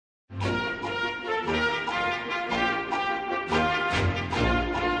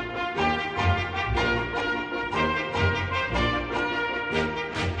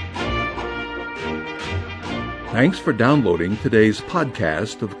Thanks for downloading today's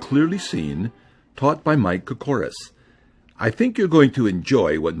podcast of Clearly Seen, taught by Mike Kokoris. I think you're going to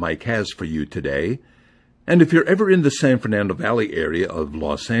enjoy what Mike has for you today. And if you're ever in the San Fernando Valley area of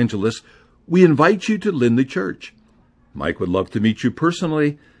Los Angeles, we invite you to Lindley Church. Mike would love to meet you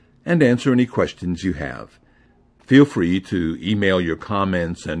personally and answer any questions you have. Feel free to email your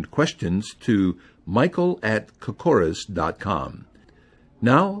comments and questions to michael@kokoris.com.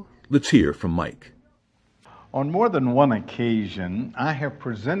 Now, let's hear from Mike. On more than one occasion, I have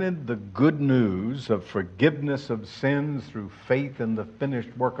presented the good news of forgiveness of sins through faith in the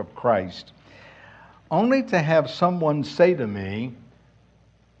finished work of Christ, only to have someone say to me,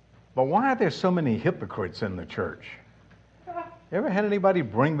 "But why are there so many hypocrites in the church?" Ever had anybody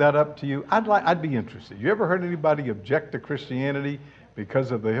bring that up to you? I'd be interested. You ever heard anybody object to Christianity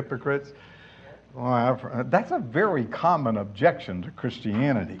because of the hypocrites? Well, that's a very common objection to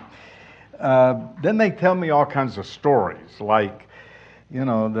Christianity. Then they tell me all kinds of stories, like,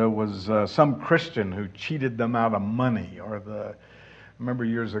 there was some Christian who cheated them out of money, or I remember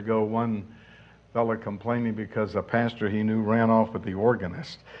years ago one fella complaining because a pastor he knew ran off with the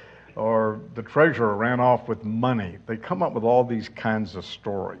organist, or the treasurer ran off with money. They come up with all these kinds of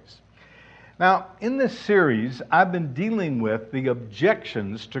stories. Now, in this series, I've been dealing with the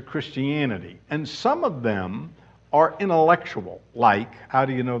objections to Christianity, and some of them are intellectual, like, how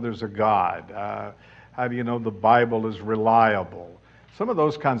do you know there's a God? How do you know the Bible is reliable? Some of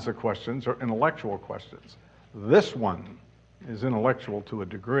those kinds of questions are intellectual questions. This one is intellectual to a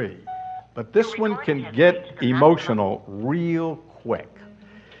degree, but this one can get emotional real quick.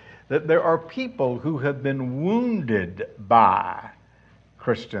 That there are people who have been wounded by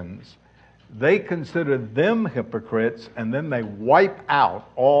Christians. They consider them hypocrites, and then they wipe out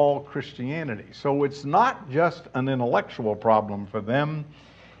all Christianity. So it's not just an intellectual problem for them.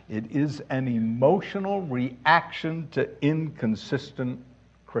 It is an emotional reaction to inconsistent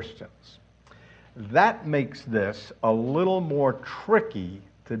Christians. That makes this a little more tricky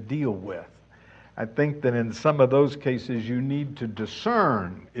to deal with. I think that in some of those cases you need to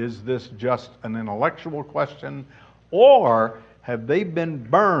discern, is this just an intellectual question, or have they been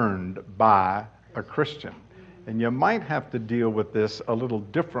burned by a Christian? And you might have to deal with this a little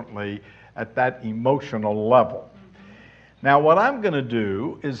differently at that emotional level. Now, what I'm going to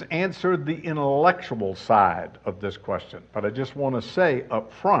do is answer the intellectual side of this question. But I just want to say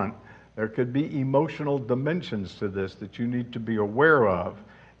up front, there could be emotional dimensions to this that you need to be aware of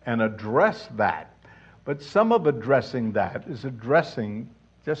and address that. But some of addressing that is addressing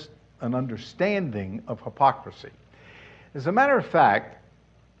just an understanding of hypocrisy. As a matter of fact,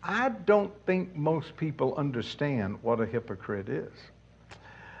 I don't think most people understand what a hypocrite is.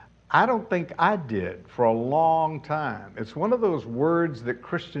 I don't think I did for a long time. It's one of those words that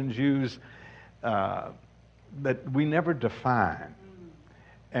Christians use that we never define.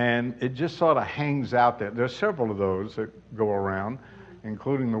 And it just sort of hangs out there. There's several of those that go around,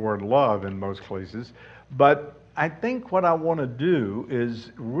 including the word love in most places. But I think what I want to do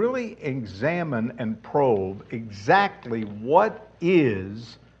is really examine and probe exactly what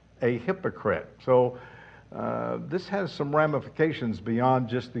is a hypocrite. So this has some ramifications beyond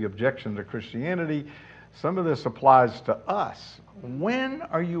just the objection to Christianity. Some of this applies to us. When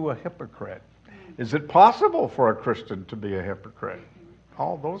are you a hypocrite? Is it possible for a Christian to be a hypocrite?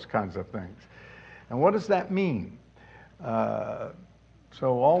 All those kinds of things. And what does that mean?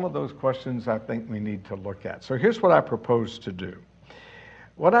 So all of those questions I think we need to look at. So here's what I propose to do.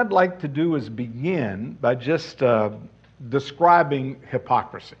 What I'd like to do is begin by just describing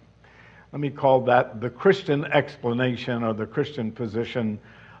hypocrisy. Let me call that the Christian explanation or the Christian position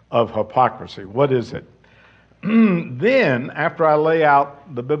of hypocrisy. What is it? Then, after I lay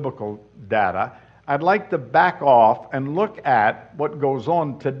out the biblical data, I'd like to back off and look at what goes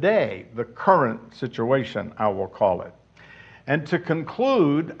on today, the current situation, I will call it. And to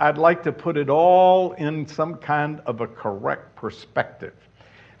conclude, I'd like to put it all in some kind of a correct perspective.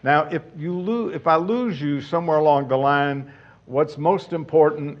 Now, if I lose you somewhere along the line, what's most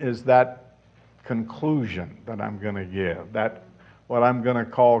important is that conclusion that I'm going to give, that what I'm going to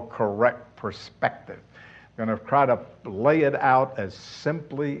call correct perspective. I'm going to try to lay it out as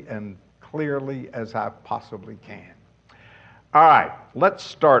simply and clearly as I possibly can. All right, let's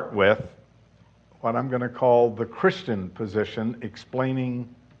start with what I'm going to call the Christian position explaining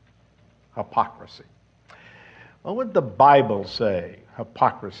hypocrisy. What would the Bible say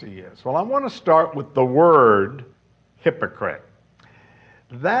hypocrisy is? Well, I want to start with the word hypocrite.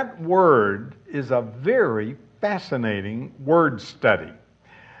 That word is a very fascinating word study.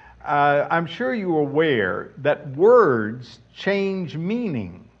 I'm sure you're aware that words change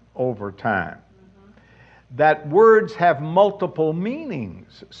meaning over time. that words have multiple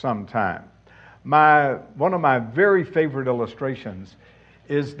meanings sometimes. One of my very favorite illustrations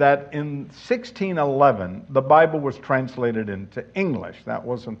is that in 1611, the Bible was translated into English. That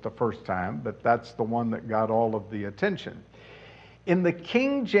wasn't the first time, but that's the one that got all of the attention. In the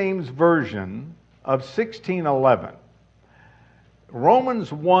King James Version of 1611,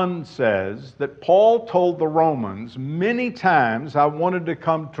 Romans 1 says that Paul told the Romans, many times I wanted to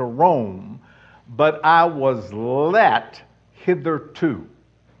come to Rome, but I was let hitherto.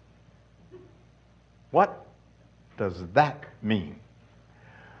 What does that mean?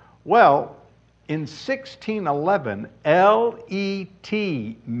 Well, in 1611,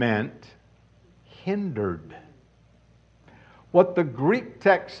 L-E-T meant hindered. What the Greek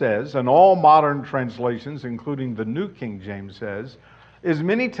text says, and all modern translations, including the New King James says, is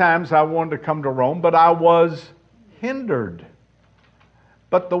many times I wanted to come to Rome, but I was hindered.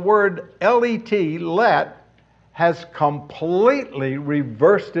 But the word L-E-T, let, has completely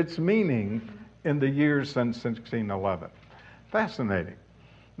reversed its meaning in the years since 1611. Fascinating.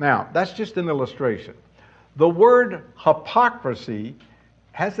 Now, that's just an illustration. The word hypocrisy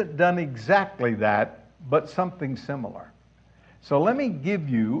hasn't done exactly that, but something similar. So let me give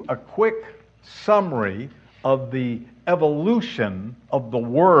you a quick summary of the evolution of the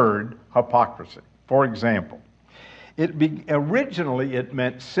word hypocrisy. For example, originally it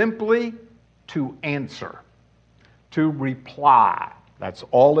meant simply to answer, to reply. That's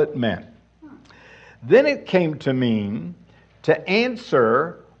all it meant. Then it came to mean to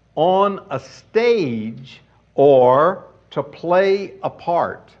answer on a stage or to play a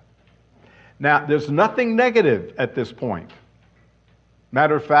part. Now, there's nothing negative at this point.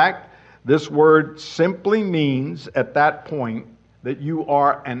 Matter of fact, this word simply means at that point that you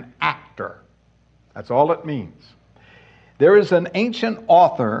are an actor. That's all it means. There is an ancient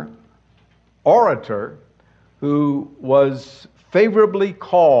orator, who was favorably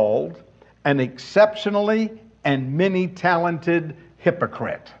called an exceptionally and many-talented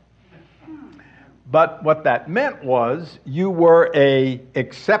hypocrite. But what that meant was you were an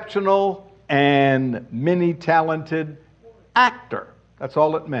exceptional and many-talented actor. That's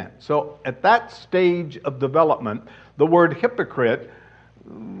all it meant. So at that stage of development, the word hypocrite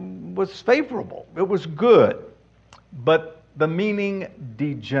was favorable. It was good. But the meaning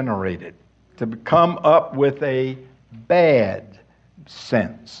degenerated to come up with a bad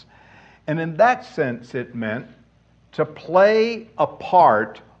sense. And in that sense, it meant to play a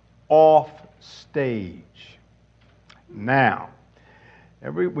part off stage. Now,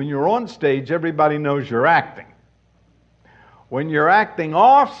 when you're on stage, everybody knows you're acting. When you're acting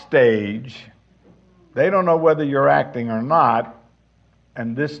off stage, they don't know whether you're acting or not,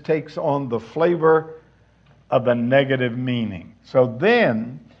 and this takes on the flavor of a negative meaning. So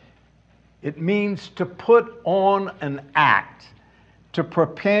then, it means to put on an act, to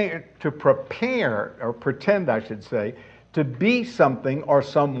prepare, or pretend, I should say, to be something or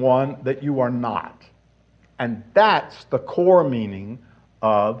someone that you are not. And that's the core meaning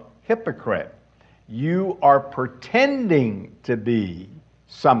of hypocrite. You are pretending to be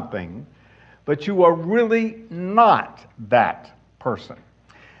something, but you are really not that person.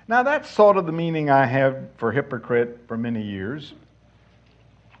 Now, that's sort of the meaning I have for hypocrite for many years,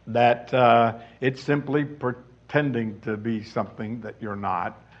 that it's simply pretending to be something that you're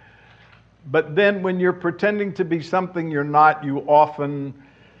not. But then when you're pretending to be something you're not, you often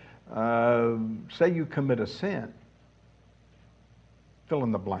say you commit a sin. Fill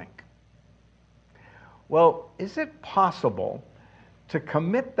in the blank. Well, is it possible to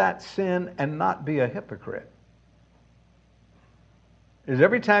commit that sin and not be a hypocrite? Is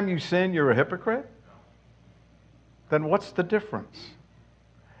every time you sin, you're a hypocrite? Then what's the difference?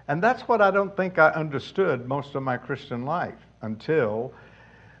 And that's what I don't think I understood most of my Christian life until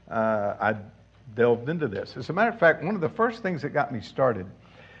I delved into this. As a matter of fact, one of the first things that got me started,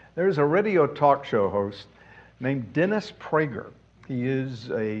 there's a radio talk show host named Dennis Prager. He is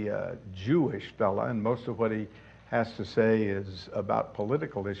a Jewish fella, and most of what he has to say is about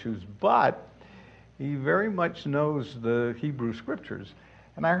political issues, but he very much knows the Hebrew Scriptures.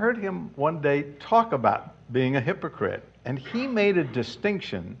 And I heard him one day talk about being a hypocrite, and he made a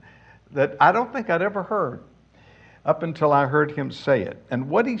distinction that I don't think I'd ever heard up until I heard him say it. And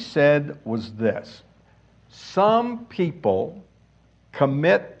what he said was this: some people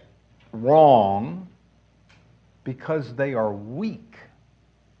commit wrong because they are weak.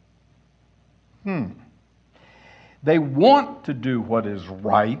 They want to do what is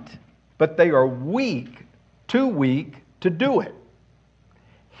right, but they are weak, too weak to do it.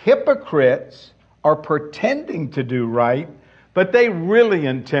 Hypocrites are pretending to do right, but they really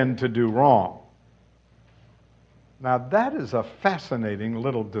intend to do wrong. Now, that is a fascinating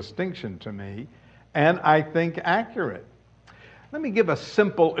little distinction to me, and I think accurate. Let me give a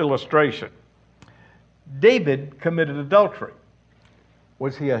simple illustration. David committed adultery.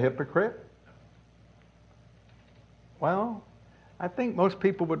 Was he a hypocrite? Well, I think most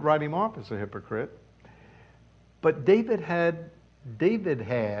people would write him off as a hypocrite. But David had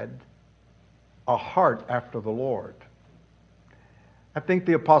a heart after the Lord. I think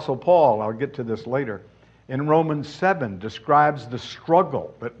the Apostle Paul, I'll get to this later, in Romans 7 describes the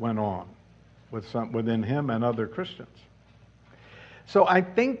struggle that went on within him and other Christians. So I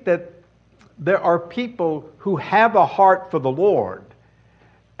think that there are people who have a heart for the Lord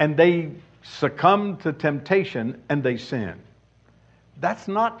and they succumb to temptation and they sin. That's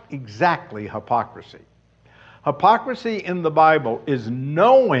not exactly hypocrisy. Hypocrisy in the Bible is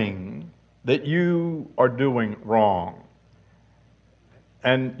knowing that you are doing wrong.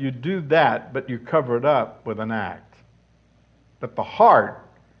 And you do that, but you cover it up with an act. But the heart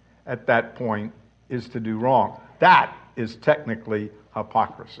at that point is to do wrong. That is technically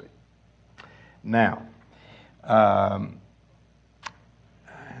hypocrisy. Now,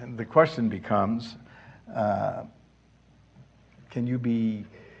 the question becomes, can you be,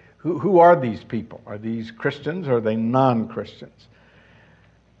 who are these people? Are these Christians or are they non-Christians?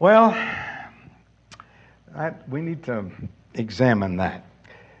 Well, we need to examine that.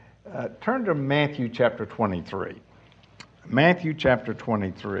 Turn to Matthew chapter 23. Matthew chapter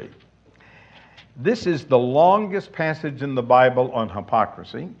 23. This is the longest passage in the Bible on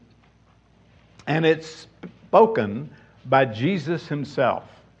hypocrisy, and it's spoken by Jesus himself.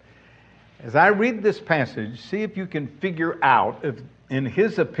 As I read this passage, see if you can figure out if, in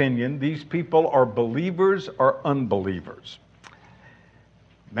his opinion, these people are believers or unbelievers.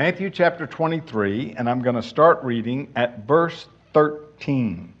 Matthew chapter 23, and I'm going to start reading at verse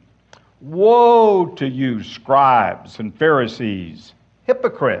 13. Woe to you, scribes and Pharisees,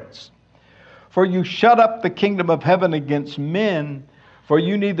 hypocrites! For you shut up the kingdom of heaven against men, for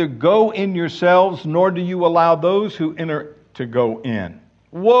you neither go in yourselves, nor do you allow those who enter to go in.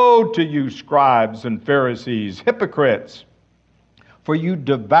 Woe to you, scribes and Pharisees, hypocrites! For you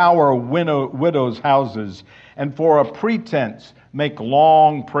devour widows' houses, and for a pretense make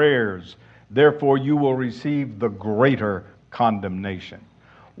long prayers. Therefore you will receive the greater condemnation.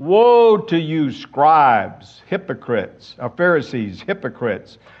 Woe to you, scribes, hypocrites, Pharisees,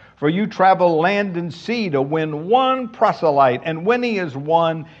 hypocrites! For you travel land and sea to win one proselyte, and when he is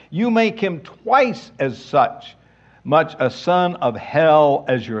won, you make him twice as much a son of hell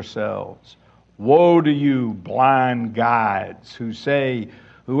as yourselves. Woe to you, blind guides, who say,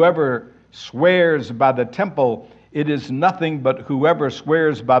 whoever swears by the temple, it is nothing, but whoever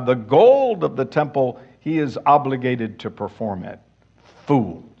swears by the gold of the temple, he is obligated to perform it.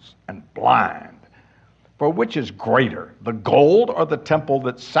 Fools and blind. For which is greater, the gold or the temple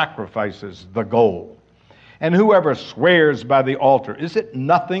that sacrifices the gold? And whoever swears by the altar, is it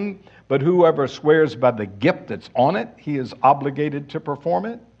nothing, but whoever swears by the gift that's on it, he is obligated to perform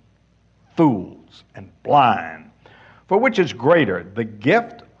it? Fools and blind. For which is greater, the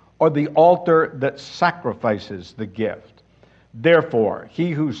gift or the altar that sacrifices the gift? Therefore,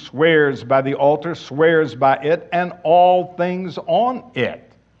 he who swears by the altar swears by it and all things on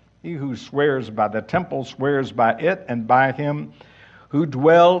it. He who swears by the temple swears by it and by him who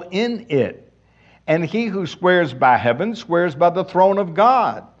dwell in it. And he who swears by heaven swears by the throne of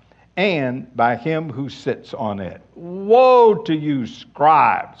God and by him who sits on it. Woe to you,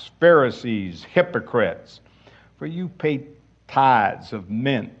 scribes, Pharisees, hypocrites! For you pay tithes of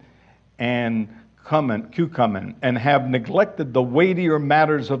mint and cucumber, and have neglected the weightier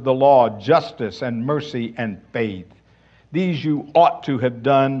matters of the law, justice and mercy and faith. These you ought to have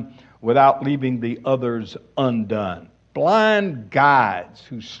done without leaving the others undone. Blind guides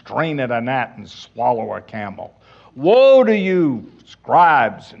who strain at a gnat and swallow a camel. Woe to you,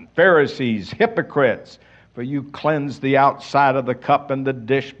 scribes and Pharisees, hypocrites! For you cleanse the outside of the cup and the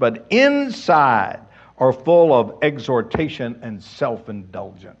dish, but inside are full of exhortation and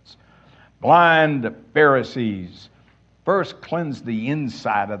self-indulgence. Blind Pharisees, first cleanse the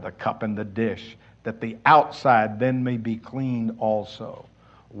inside of the cup and the dish, that the outside then may be cleaned also.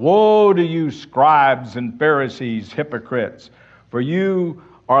 Woe to you, scribes and Pharisees, hypocrites! For you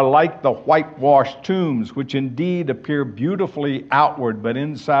are like the whitewashed tombs, which indeed appear beautifully outward, but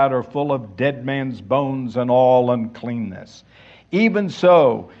inside are full of dead man's bones and all uncleanness. Even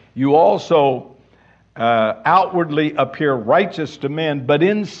so, you also outwardly appear righteous to men, but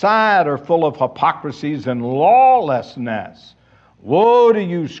inside are full of hypocrisies and lawlessness. Woe to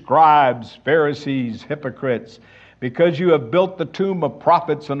you, scribes, Pharisees, hypocrites! Because you have built the tomb of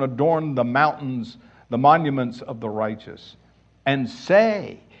prophets and adorned the mountains, the monuments of the righteous, and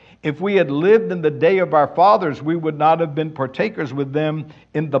say, if we had lived in the day of our fathers, we would not have been partakers with them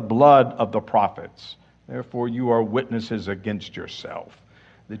in the blood of the prophets. Therefore you are witnesses against yourself,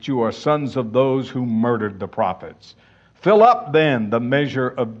 that you are sons of those who murdered the prophets. Fill up then the measure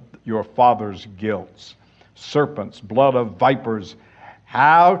of your father's guilt. Serpents, blood of vipers,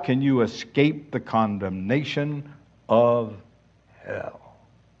 how can you escape the condemnation of hell?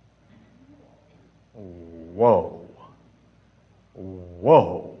 Whoa.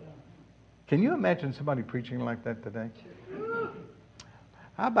 Whoa. Can you imagine somebody preaching like that today?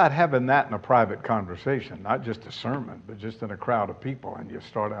 How about having that in a private conversation, not just a sermon, but just in a crowd of people, and you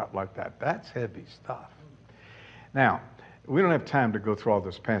start out like that? That's heavy stuff. Now, we don't have time to go through all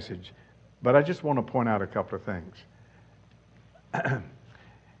this passage, but I just want to point out a couple of things.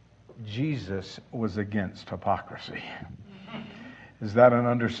 Jesus was against hypocrisy. Is that an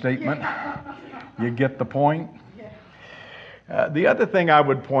understatement? You get the point? The other thing I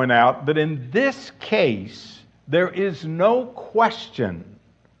would point out, that in this case, there is no question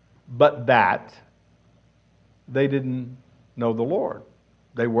but that they didn't know the Lord.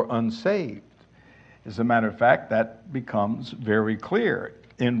 They were unsaved. As a matter of fact, that becomes very clear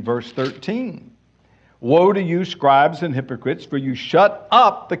in verse 13. Woe to you, scribes and hypocrites, for you shut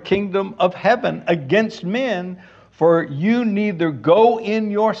up the kingdom of heaven against men, for you neither go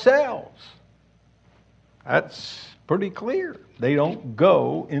in yourselves. That's pretty clear. They don't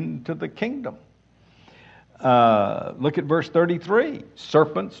go into the kingdom. Look at verse 33.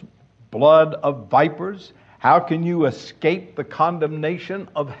 Serpents, blood of vipers, how can you escape the condemnation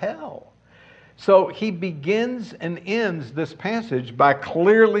of hell? So he begins and ends this passage by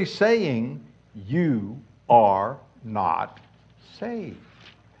clearly saying, you are not saved.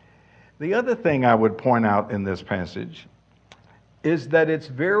 The other thing I would point out in this passage is that it's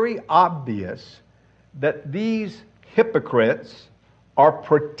very obvious that these hypocrites are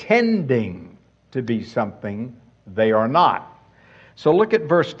pretending to be something they are not. So look at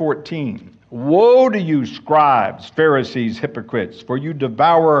verse 14. Woe to you, scribes, Pharisees, hypocrites, for you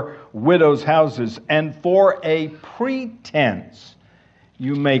devour widows' houses, and for a pretense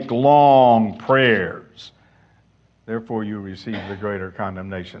you make long prayers. Therefore you receive the greater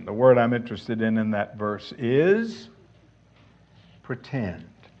condemnation. The word I'm interested in that verse is pretend.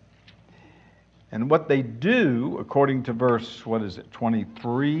 And what they do, according to verse,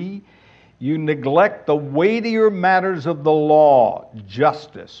 23, you neglect the weightier matters of the law,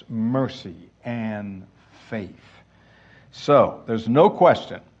 justice, mercy, and faith. So, there's no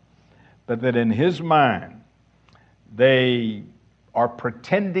question but that in his mind, they are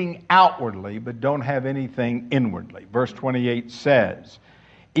pretending outwardly, but don't have anything inwardly. Verse 28 says,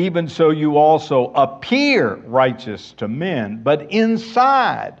 even so you also appear righteous to men, but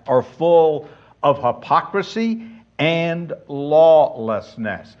inside are full of hypocrisy and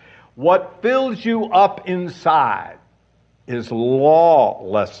lawlessness. What fills you up inside is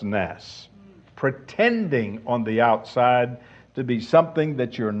lawlessness, pretending on the outside to be something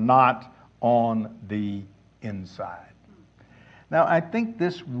that you're not on the inside. Now, I think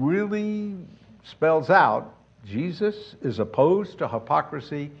this really spells out Jesus is opposed to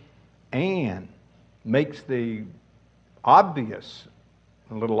hypocrisy and makes the obvious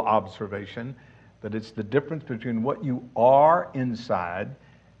little observation that it's the difference between what you are inside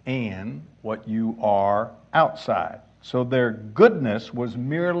and what you are outside. So their goodness was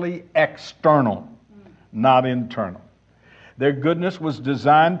merely external, not internal. Their goodness was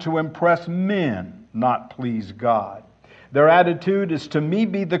designed to impress men, not please God. Their attitude is, to me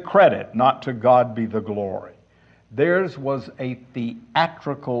be the credit, not to God be the glory. Theirs was a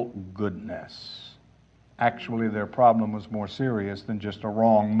theatrical goodness. Actually, their problem was more serious than just a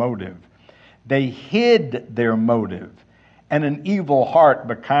wrong motive. They hid their motive and an evil heart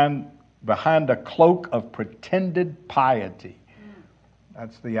behind a cloak of pretended piety.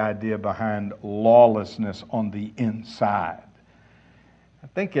 That's the idea behind lawlessness on the inside. I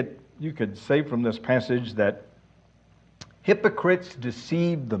think you could say from this passage that hypocrites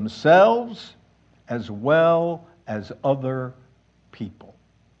deceive themselves as well as other people.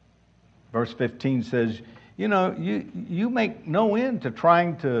 Verse 15 says, you make no end to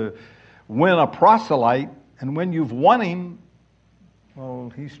trying to win a proselyte, and when you've won him,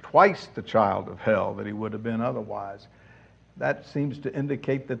 well, he's twice the child of hell that he would have been otherwise. That seems to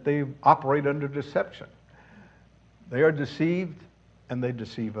indicate that they operate under deception. They are deceived, and they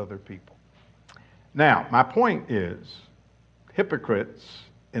deceive other people. Now, my point is, hypocrites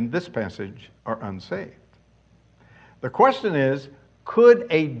in this passage are unsaved. The question is, could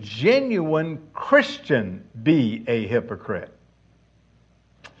a genuine Christian be a hypocrite?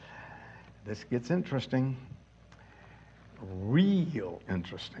 This gets interesting. Real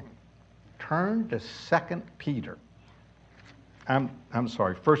interesting. Turn to 2 Peter. I'm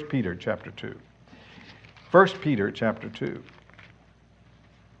sorry, 1 Peter chapter 2. 1 Peter chapter 2.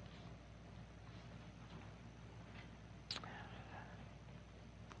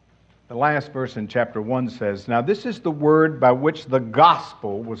 The last verse in chapter 1 says, "Now this is the word by which the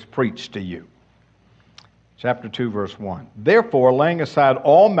gospel was preached to you." Chapter 2, verse 1. "Therefore, laying aside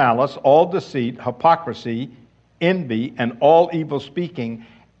all malice, all deceit, hypocrisy, envy, and all evil speaking,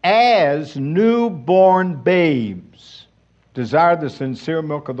 as newborn babes, desire the sincere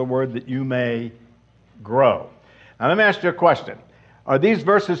milk of the word that you may grow." Now let me ask you a question. Are these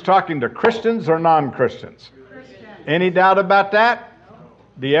verses talking to Christians or non-Christians? Christians. Any doubt about that?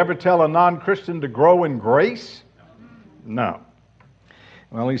 Do you ever tell a non-Christian to grow in grace? No.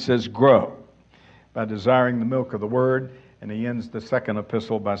 Well, he says grow by desiring the milk of the word, and he ends the second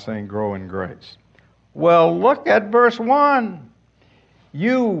epistle by saying grow in grace. Well, look at verse 1.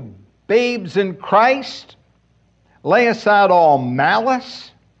 "You babes in Christ, lay aside all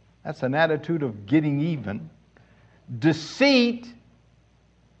malice." That's an attitude of getting even. "Deceit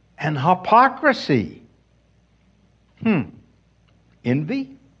and hypocrisy."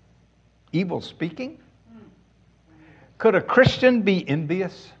 Envy? Evil speaking? Could a Christian be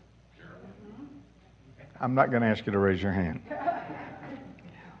envious? I'm not going to ask you to raise your hand.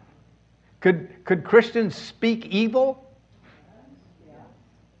 Could Christians speak evil?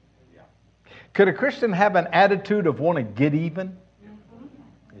 Could a Christian have an attitude of want to get even?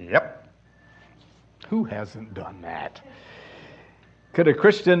 Yep. Who hasn't done that? Could a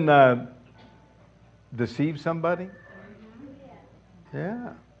Christian deceive somebody?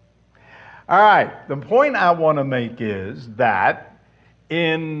 Yeah. All right. The point I want to make is that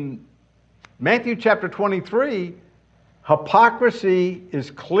in Matthew chapter 23, hypocrisy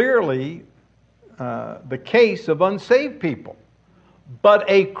is clearly the case of unsaved people. But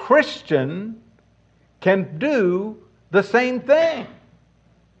a Christian can do the same thing.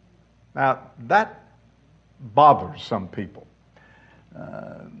 Now, that bothers some people,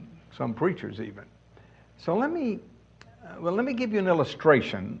 some preachers even. So let me give you an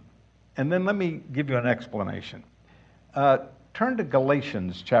illustration, and then let me give you an explanation. Turn to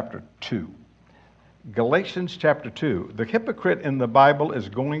Galatians chapter 2. Galatians chapter 2. The hypocrite in the Bible is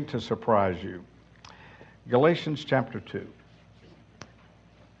going to surprise you. Galatians chapter 2.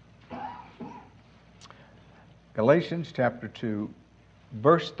 Galatians chapter 2,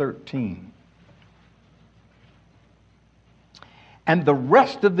 verse 13. "And the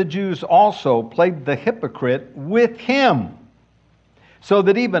rest of the Jews also played the hypocrite with him, so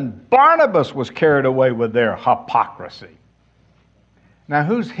that even Barnabas was carried away with their hypocrisy." Now,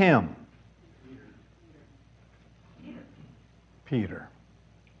 who's him? Peter.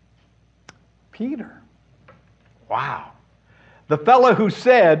 Peter. Wow. The fellow who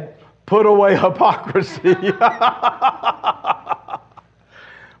said, "Put away hypocrisy."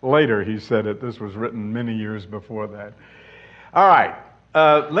 Later he said it. This was written many years before that. All right.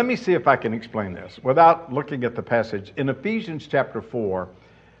 Let me see if I can explain this without looking at the passage. In Ephesians chapter 4,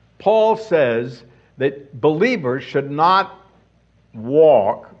 Paul says that believers should not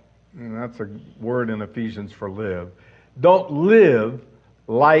walk, and that's a word in Ephesians for live, don't live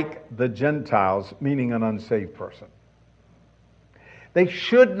like the Gentiles, meaning an unsaved person. They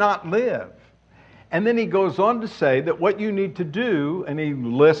should not live. And then he goes on to say that what you need to do, and he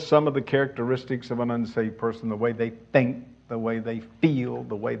lists some of the characteristics of an unsaved person, the way they think, the way they feel,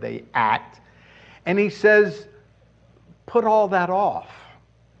 the way they act. And he says, put all that off.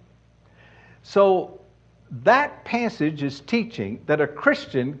 So that passage is teaching that a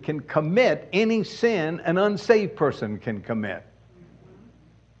Christian can commit any sin an unsaved person can commit.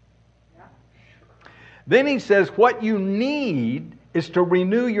 Then he says what you need is to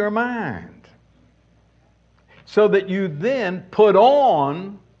renew your mind so that you then put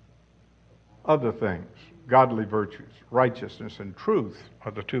on other things, godly virtues, righteousness, and truth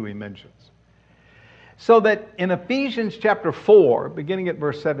are the two he mentions. So that in Ephesians chapter 4, beginning at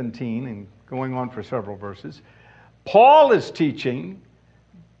verse 17 and going on for several verses, Paul is teaching,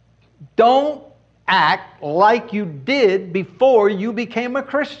 don't act like you did before you became a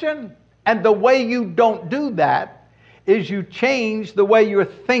Christian. And the way you don't do that is you change the way you're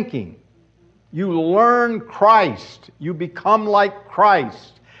thinking. You learn Christ. You become like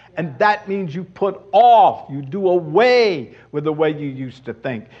Christ. And that means you put off, you do away with the way you used to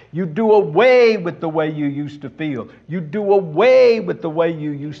think. You do away with the way you used to feel. You do away with the way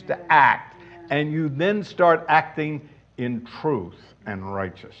you used to act. And you then start acting in truth and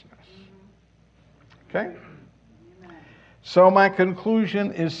righteousness. Okay? So my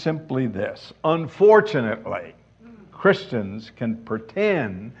conclusion is simply this. Unfortunately, Christians can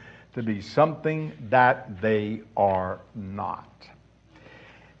pretend to be something that they are not.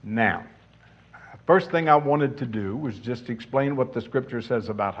 Now, first thing I wanted to do was just explain what the Scripture says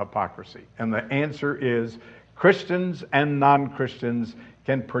about hypocrisy. And the answer is Christians and non-Christians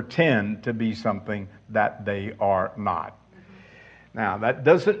can pretend to be something that they are not. Now, that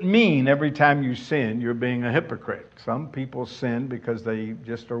doesn't mean every time you sin, you're being a hypocrite. Some people sin because they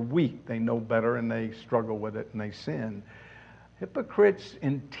just are weak. They know better and they struggle with it and they sin. Hypocrites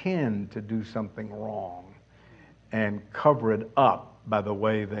intend to do something wrong and cover it up by the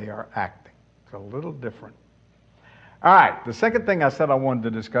way they are acting. It's a little different. All right, the second thing I said I wanted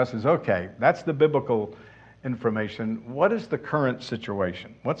to discuss is, okay, that's the biblical information. What is the current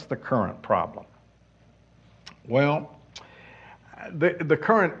situation? What's the current problem? Well, the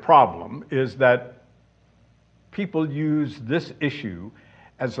current problem is that people use this issue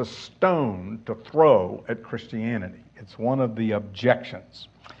as a stone to throw at Christianity. It's one of the objections.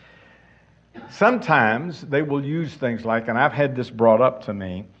 Sometimes they will use things like, and I've had this brought up to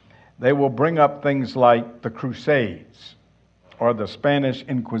me, they will bring up things like the Crusades or the Spanish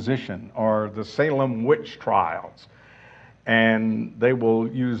Inquisition or the Salem witch trials. And they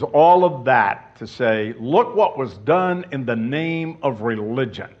will use all of that to say, look what was done in the name of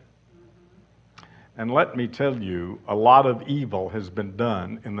religion. And let me tell you, a lot of evil has been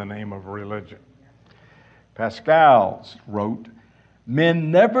done in the name of religion. Pascal wrote,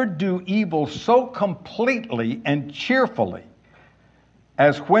 men never do evil so completely and cheerfully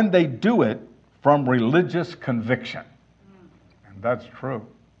as when they do it from religious conviction. And that's true.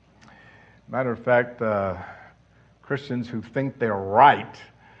 Matter of fact, Christians who think they're right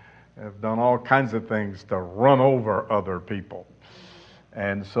have done all kinds of things to run over other people.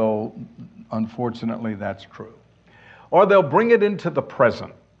 And so, unfortunately, that's true. Or they'll bring it into the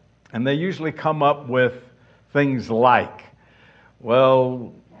present, and they usually come up with things like,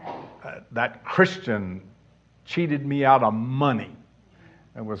 well, that Christian cheated me out of money.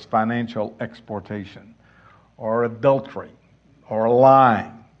 It was financial exploitation, or adultery, or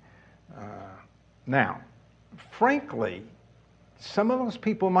lying. Now, frankly, some of those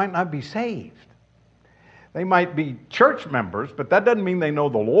people might not be saved. They might be church members, but that doesn't mean they know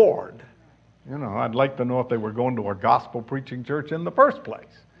the Lord. You know, I'd like to know if they were going to a gospel preaching church in the first place.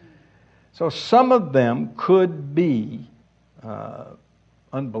 So some of them could be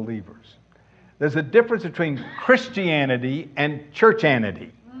unbelievers. There's a difference between Christianity and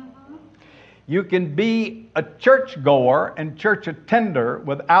churchanity. You can be a churchgoer and church attender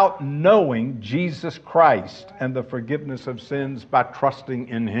without knowing Jesus Christ and the forgiveness of sins by trusting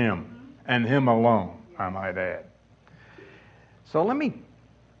in Him and Him alone, I might add. So let me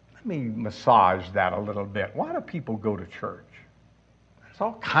massage that a little bit. Why do people go to church? There's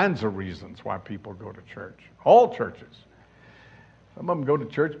all kinds of reasons why people go to church. All churches. Some of them go to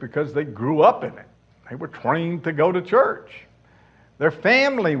church because they grew up in it. They were trained to go to church. Their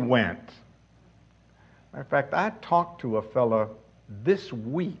family went. Matter of fact, I talked to a fella this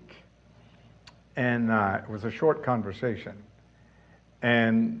week, and it was a short conversation.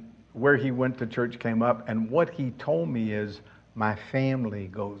 And where he went to church came up, and what he told me is, my family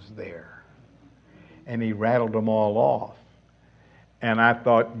goes there. And he rattled them all off. And I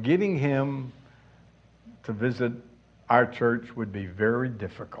thought getting him to visit our church would be very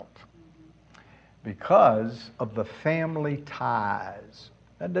difficult because of the family ties.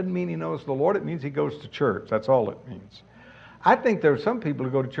 That doesn't mean he knows the Lord. It means he goes to church. That's all it means. I think there are some people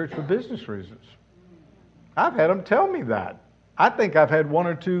who go to church for business reasons. I've had them tell me that. I think I've had one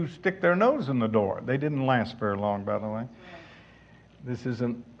or two stick their nose in the door. They didn't last very long, by the way. This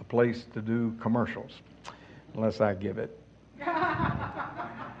isn't a place to do commercials, unless I give it.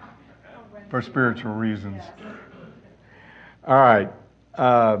 For spiritual reasons. All right.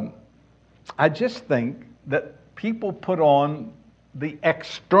 I just think that people put on the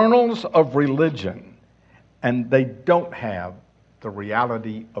externals of religion, and they don't have the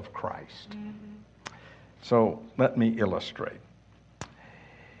reality of Christ. So let me illustrate.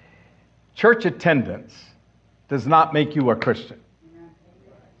 Church attendance does not make you a Christian.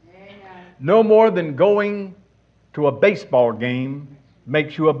 No more than going to a baseball game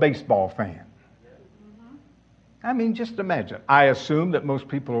makes you a baseball fan. I mean, just imagine. I assume that most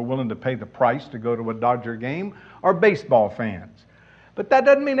people are willing to pay the price to go to a Dodger game are baseball fans. But that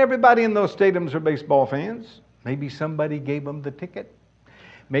doesn't mean everybody in those stadiums are baseball fans. Maybe somebody gave them the ticket.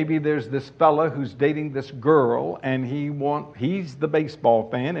 Maybe there's this fella who's dating this girl, and he's the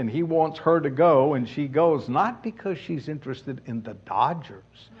baseball fan, and he wants her to go, and she goes not because she's interested in the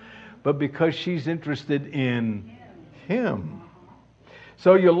Dodgers, but because she's interested in Him.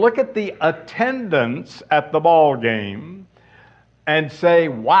 So you look at the attendance at the ball game and say,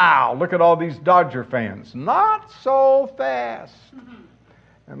 wow, look at all these Dodger fans. Not so fast.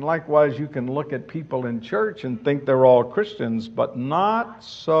 And likewise, you can look at people in church and think they're all Christians, but not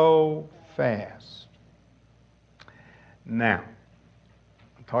so fast. Now,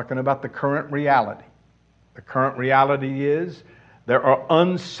 I'm talking about the current reality. The current reality is there are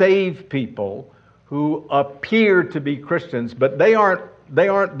unsaved people who appear to be Christians, but they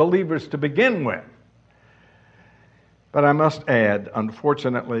aren't believers to begin with. But I must add,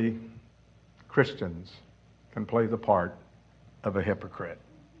 unfortunately, Christians can play the part of a hypocrite.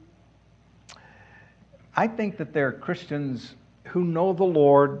 I think that there are Christians who know the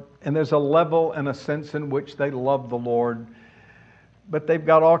Lord, and there's a level and a sense in which they love the Lord, but they've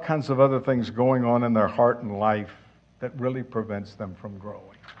got all kinds of other things going on in their heart and life that really prevents them from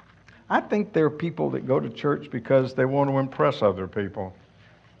growing. I think there are people that go to church because they want to impress other people.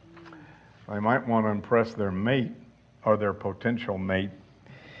 They might want to impress their mate or their potential mate,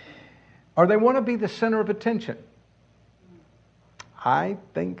 or they want to be the center of attention. I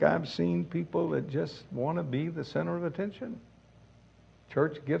think I've seen people that just want to be the center of attention.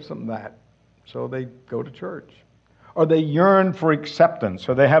 Church gives them that, so they go to church. Or they yearn for acceptance,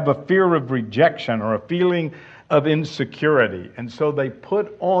 or they have a fear of rejection or a feeling of insecurity. And so they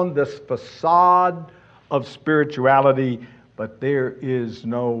put on this facade of spirituality, but there is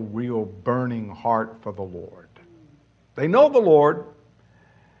no real burning heart for the Lord. They know the Lord,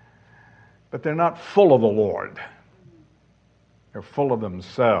 but they're not full of the Lord. They're full of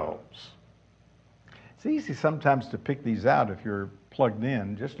themselves. It's easy sometimes to pick these out if you're plugged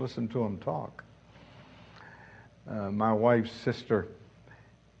in. Just listen to them talk. My wife's sister,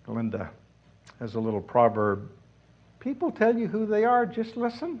 Linda, has a little proverb. People tell you who they are, just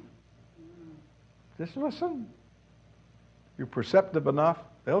listen. Just listen. If you're perceptive enough,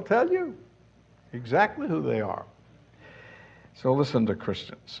 they'll tell you exactly who they are. So listen to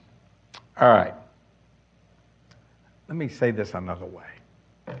Christians. All right. Let me say this another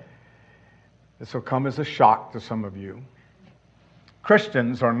way. This will come as a shock to some of you.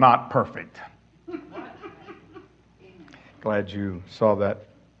 Christians are not perfect. Glad you saw that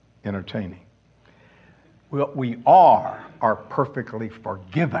entertaining. Well, we are perfectly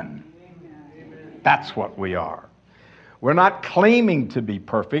forgiven. That's what we are. We're not claiming to be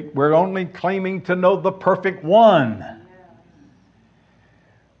perfect. We're only claiming to know the perfect one.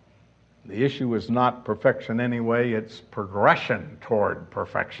 The issue is not perfection anyway, it's progression toward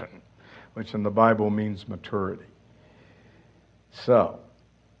perfection, which in the Bible means maturity. So,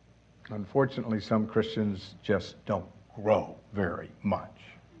 unfortunately, some Christians just don't grow very much.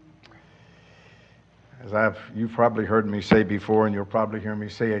 As you've probably heard me say before, and you'll probably hear me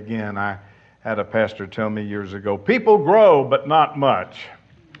say again, I had a pastor tell me years ago, people grow, but not much.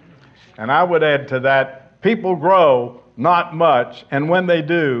 And I would add to that, people grow, not much, and when they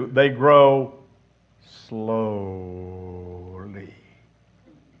do, they grow slowly.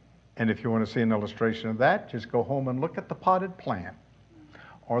 And if you want to see an illustration of that, just go home and look at the potted plant,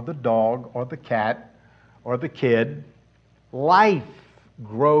 or the dog, or the cat, or the kid. Life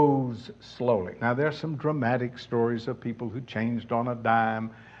grows slowly. Now, there are some dramatic stories of people who changed on a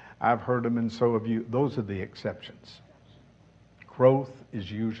dime. I've heard them, and so have you. Those are the exceptions. Growth is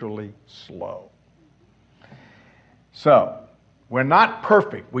usually slow. So, we're not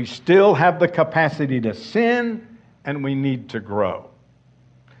perfect. We still have the capacity to sin, and we need to grow.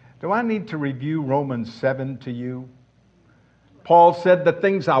 Do I need to review Romans 7 to you? Paul said, the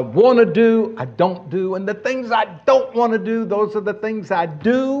things I want to do, I don't do, and the things I don't want to do, those are the things I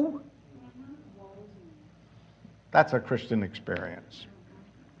do. That's a Christian experience.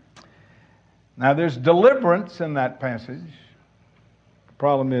 Now, there's deliverance in that passage. The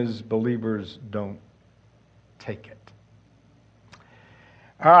problem is believers don't take it.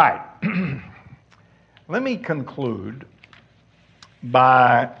 All right. Let me conclude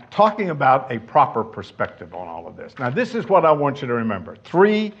by talking about a proper perspective on all of this. Now, this is what I want you to remember.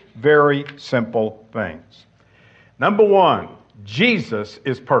 3 very simple things. Number 1, Jesus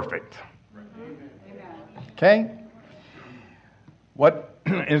is perfect. Okay? What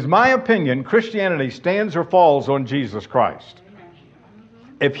is my opinion, Christianity stands or falls on Jesus Christ.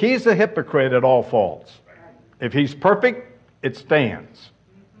 If he's a hypocrite, it all falls. If he's perfect, it stands.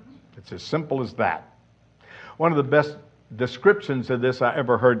 It's as simple as that. One of the best descriptions of this I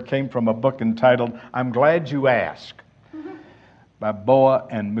ever heard came from a book entitled I'm Glad You Asked by Boa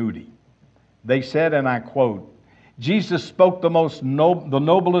and Moody. They said, and I quote, Jesus spoke the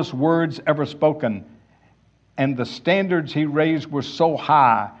noblest words ever spoken, and the standards he raised were so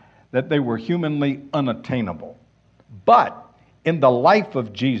high that they were humanly unattainable. But in the life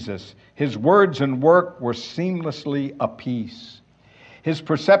of Jesus, his words and work were seamlessly a piece. His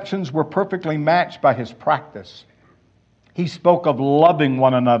perceptions were perfectly matched by his practice. He spoke of loving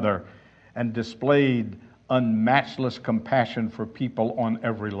one another and displayed unmatchless compassion for people on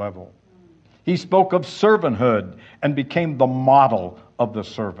every level. He spoke of servanthood and became the model of the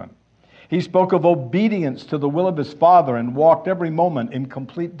servant. He spoke of obedience to the will of his Father and walked every moment in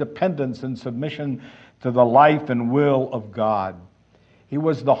complete dependence and submission to the life and will of God. He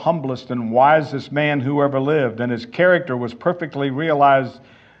was the humblest and wisest man who ever lived, and his character was perfectly realized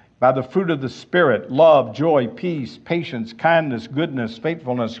by the fruit of the Spirit: love, joy, peace, patience, kindness, goodness,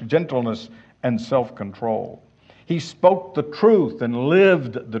 faithfulness, gentleness, and self-control. He spoke the truth and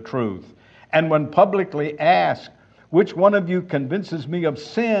lived the truth. And when publicly asked, "Which one of you convinces me of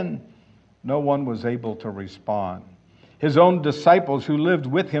sin?" no one was able to respond. His own disciples who lived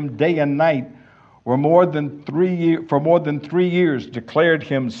with him day and night for more than 3 years declared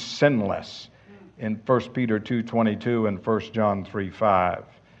him sinless in 1 Peter 2:22 and 1 John 3:5.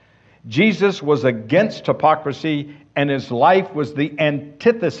 Jesus was against hypocrisy, and his life was the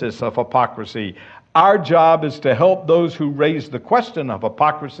antithesis of hypocrisy. Our job is to help those who raise the question of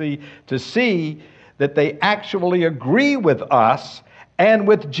hypocrisy to see that they actually agree with us and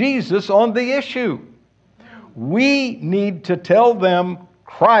with Jesus on the issue. We need to tell them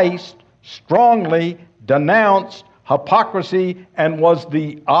Christ strongly denounced hypocrisy and was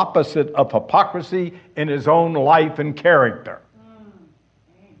the opposite of hypocrisy in his own life and character.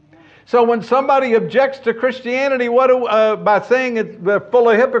 So when somebody objects to Christianity by saying they're full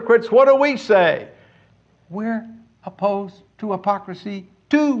of hypocrites, what do we say? We're opposed to hypocrisy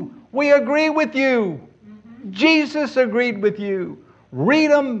too. We agree with you. Jesus agreed with you.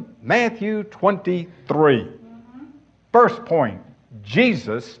 Read them, Matthew 23. First point,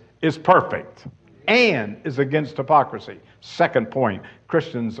 Jesus is perfect and is against hypocrisy. Second point,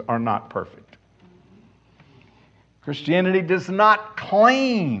 Christians are not perfect. Christianity does not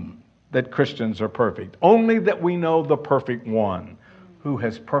claim that Christians are perfect, only that we know the perfect one who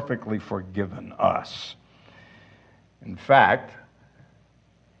has perfectly forgiven us. In fact,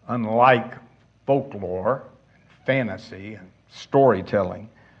 unlike folklore, fantasy, and storytelling,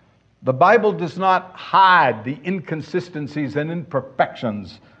 the Bible does not hide the inconsistencies and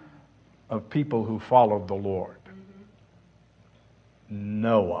imperfections of people who followed the Lord.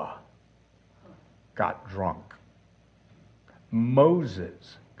 Noah got drunk.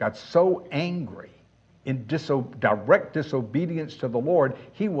 Moses got so angry in direct disobedience to the Lord,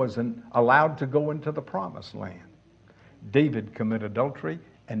 he wasn't allowed to go into the promised land. David committed adultery,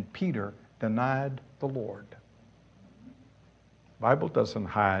 and Peter denied the Lord. The Bible doesn't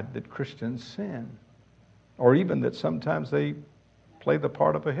hide that Christians sin, or even that sometimes they play the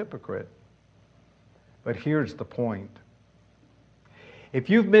part of a hypocrite. But here's the point. If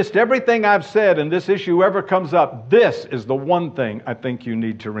you've missed everything I've said and this issue ever comes up, this is the one thing I think you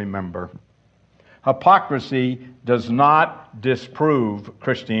need to remember. Hypocrisy does not disprove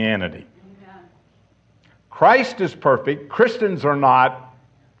Christianity. Christ is perfect, Christians are not.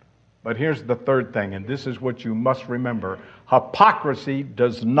 But here's the third thing, and this is what you must remember. Hypocrisy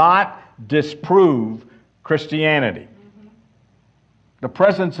does not disprove Christianity. The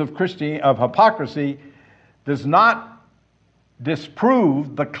presence of hypocrisy does not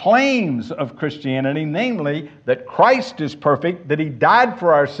disprove the claims of Christianity, namely that Christ is perfect, that he died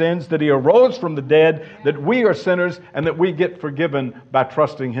for our sins, that he arose from the dead, that we are sinners, and that we get forgiven by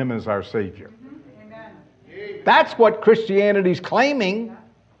trusting him as our Savior. That's what Christianity's claiming.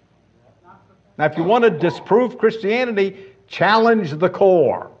 Now, if you want to disprove Christianity, challenge the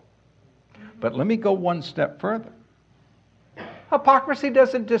core. But let me go one step further. Hypocrisy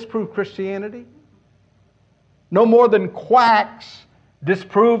doesn't disprove Christianity. No more than quacks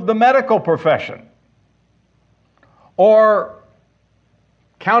disprove the medical profession. Or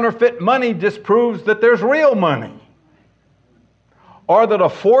counterfeit money disproves that there's real money. Or that a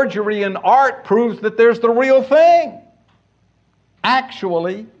forgery in art proves that there's the real thing.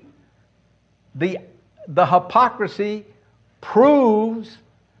 Actually, the hypocrisy proves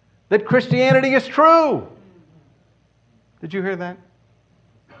that Christianity is true. Did you hear that?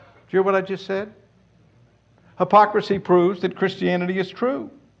 Did you hear what I just said? Hypocrisy proves that Christianity is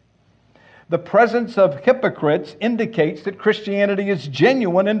true. The presence of hypocrites indicates that Christianity is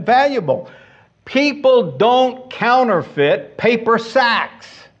genuine and valuable. People don't counterfeit paper sacks.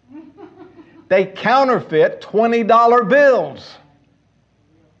 They counterfeit $20 bills.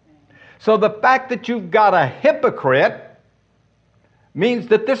 So the fact that you've got a hypocrite means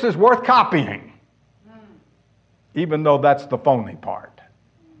that this is worth copying, even though that's the phony part.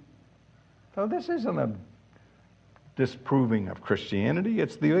 So this isn't a disproving of Christianity.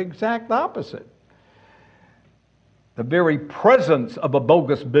 It's the exact opposite. The very presence of a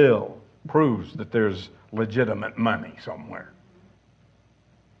bogus bill proves that there's legitimate money somewhere.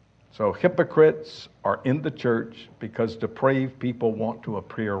 So hypocrites are in the church because depraved people want to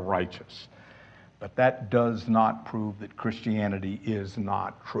appear righteous. But that does not prove that Christianity is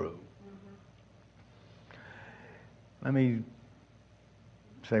not true. Let me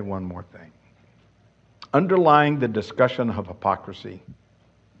say one more thing. Underlying the discussion of hypocrisy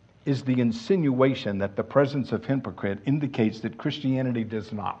is the insinuation that the presence of hypocrite indicates that Christianity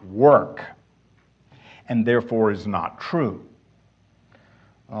does not work and therefore is not true.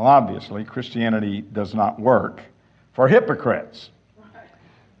 Well, obviously, Christianity does not work for hypocrites.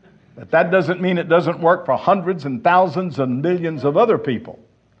 But that doesn't mean it doesn't work for hundreds and thousands and millions of other people.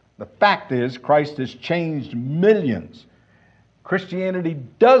 The fact is, Christ has changed millions. Christianity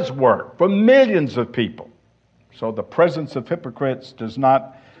does work for millions of people. So the presence of hypocrites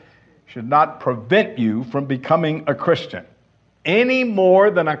should not prevent you from becoming a Christian, any more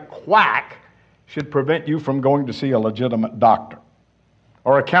than a quack should prevent you from going to see a legitimate doctor.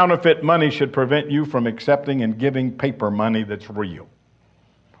 Or a counterfeit money should prevent you from accepting and giving paper money that's real.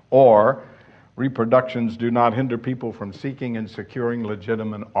 Or reproductions do not hinder people from seeking and securing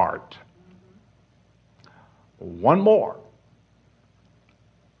legitimate art. One more.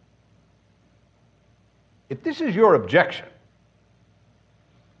 If this is your objection,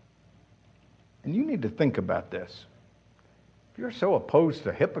 and you need to think about this, if you're so opposed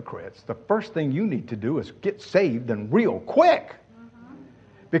to hypocrites, the first thing you need to do is get saved and real quick.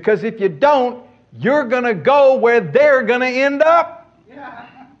 Because if you don't, you're going to go where they're going to end up. Yeah.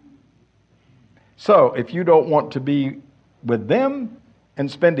 So if you don't want to be with them and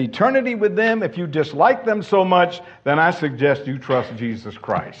spend eternity with them, if you dislike them so much, then I suggest you trust Jesus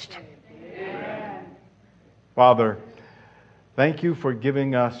Christ. Amen. Father, thank you for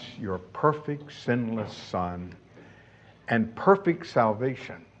giving us your perfect, sinless Son and perfect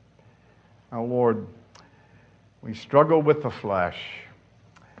salvation. Now, Lord, we struggle with the flesh.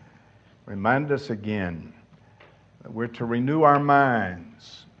 Remind us again that we're to renew our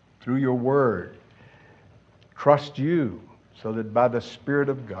minds through your word. Trust you so that by the Spirit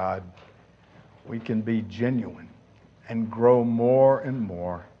of God we can be genuine and grow more and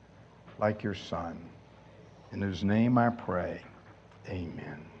more like your Son. In whose name I pray,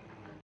 amen.